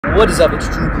What is up, it's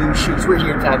Drew Blue Shoes. We're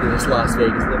here in fabulous Las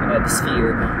Vegas living at the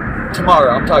Sphere.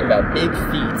 Tomorrow, I'm talking about big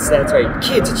feats. That's right,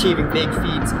 kids achieving big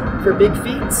feats. For big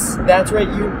feats, that's right,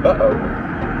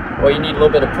 well, you need a little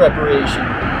bit of preparation.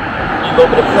 You need a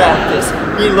little bit of practice.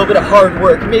 You need a little bit of hard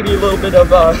work. Maybe a little bit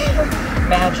of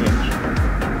magic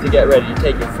to get ready to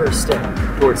take your first step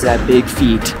towards that big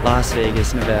feat. Las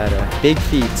Vegas, Nevada. Big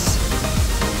feats.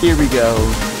 Here we go.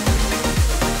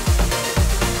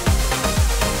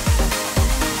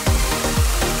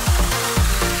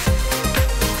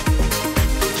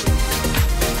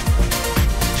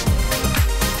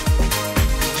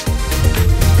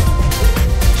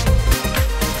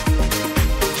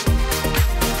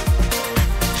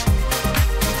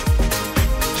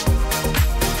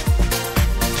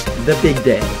 The big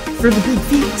day for the big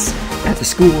feats at the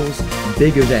school's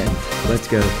big event. Let's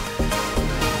go.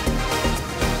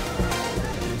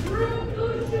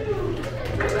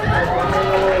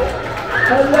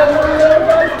 Hello,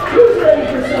 guys. Who's ready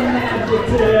for some magic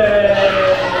today?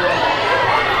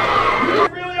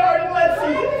 Really hard, and let's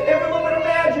see if a little bit of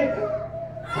magic.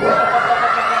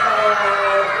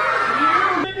 You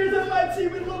fingers and let's see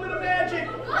with a little bit of magic.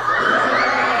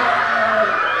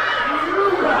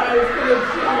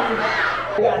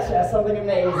 Gotcha, something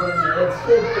amazing. It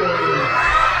should be.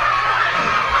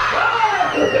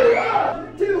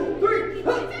 1, 2, 3.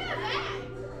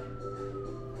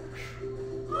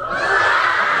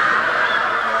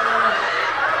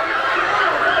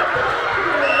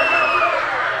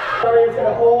 Daria's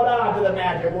gonna hold on to the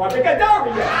magic wand because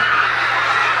Daria!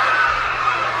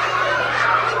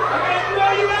 I'm gonna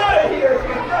throw you out of here if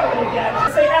you throw it again.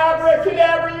 Say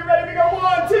abracadabra, you ready to go?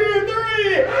 1, 2,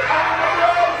 3! Abracadabra!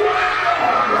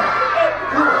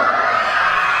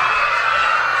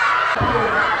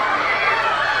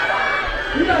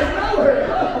 You guys know her!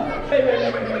 Wait.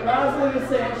 Rosalind is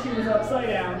saying she was upside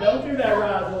down. Don't do that,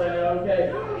 Rosalind,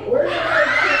 okay? We're gonna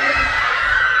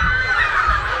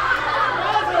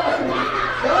Rosalind!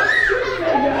 Don't shoot me,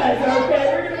 guys, okay?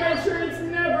 We're gonna make sure it's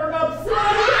never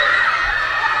upside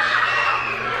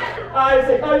down.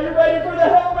 Isaac, are you ready for the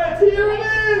helmet? Here it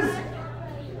is!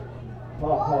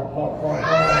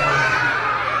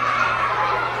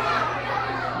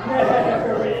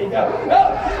 There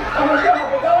we go.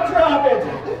 Don't drop it.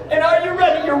 And are you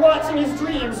ready? You're watching his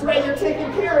dreams, right? You're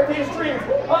taking care of his dreams.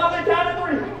 On the count of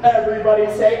 3. Everybody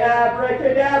say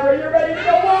abracadabra. You're ready to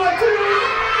go. 1, 2,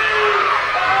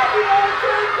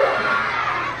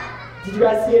 3. Did you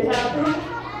guys see it happen?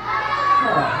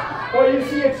 Well, you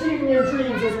see, achieving your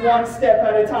dreams is one step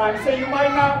at a time, so you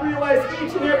might not realize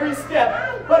each and every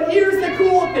step. But here's the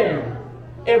cool thing.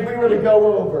 If we were to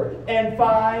go over and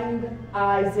find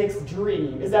Isaac's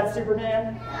dream. Is that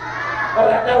Superman? Oh,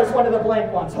 that was one of the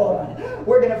blank ones. Hold on.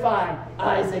 We're going to find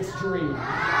Isaac's dream.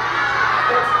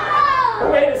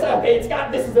 Wait a second. Okay,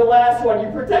 this is the last one.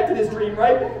 You protected his dream,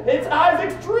 right? It's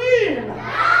Isaac's dream.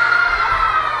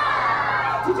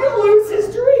 Did you lose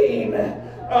his dream?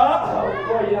 Uh-oh.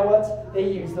 Well, you know what? They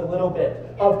used a little bit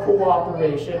of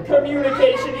cooperation,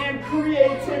 communication, and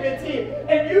creativity.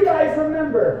 And you guys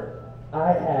remember,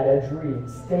 I had a dream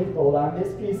stapled on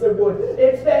this piece of wood.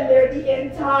 It's been there the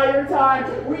entire time.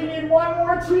 We need one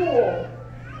more tool.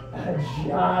 A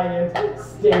giant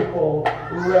staple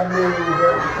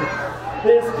remover.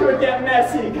 This could get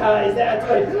messy, guys. That's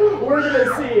right. We're going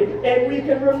to see if we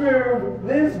can remove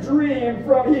this dream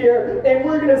from here, and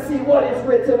we're going to see what is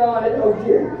written on it. Oh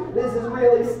dear, this is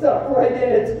really stuck right in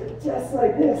it, just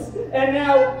like this. And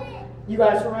now, you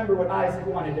guys remember what Isaac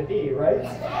wanted to be, right?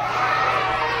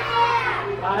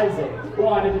 Isaac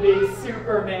wanted to be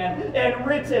Superman, and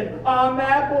written on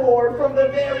that board from the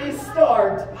very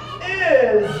start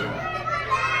is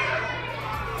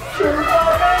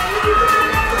Superman.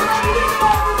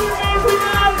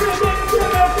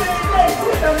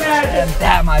 And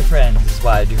that, my friends, is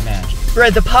why I do magic.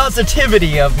 Spread the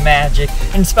positivity of magic,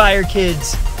 inspire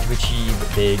kids to achieve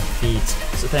big feats.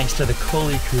 So thanks to the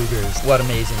Coley Cougars. What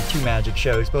amazing 2 magic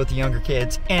shows. Both the younger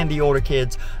kids and the older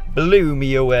kids blew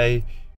me away.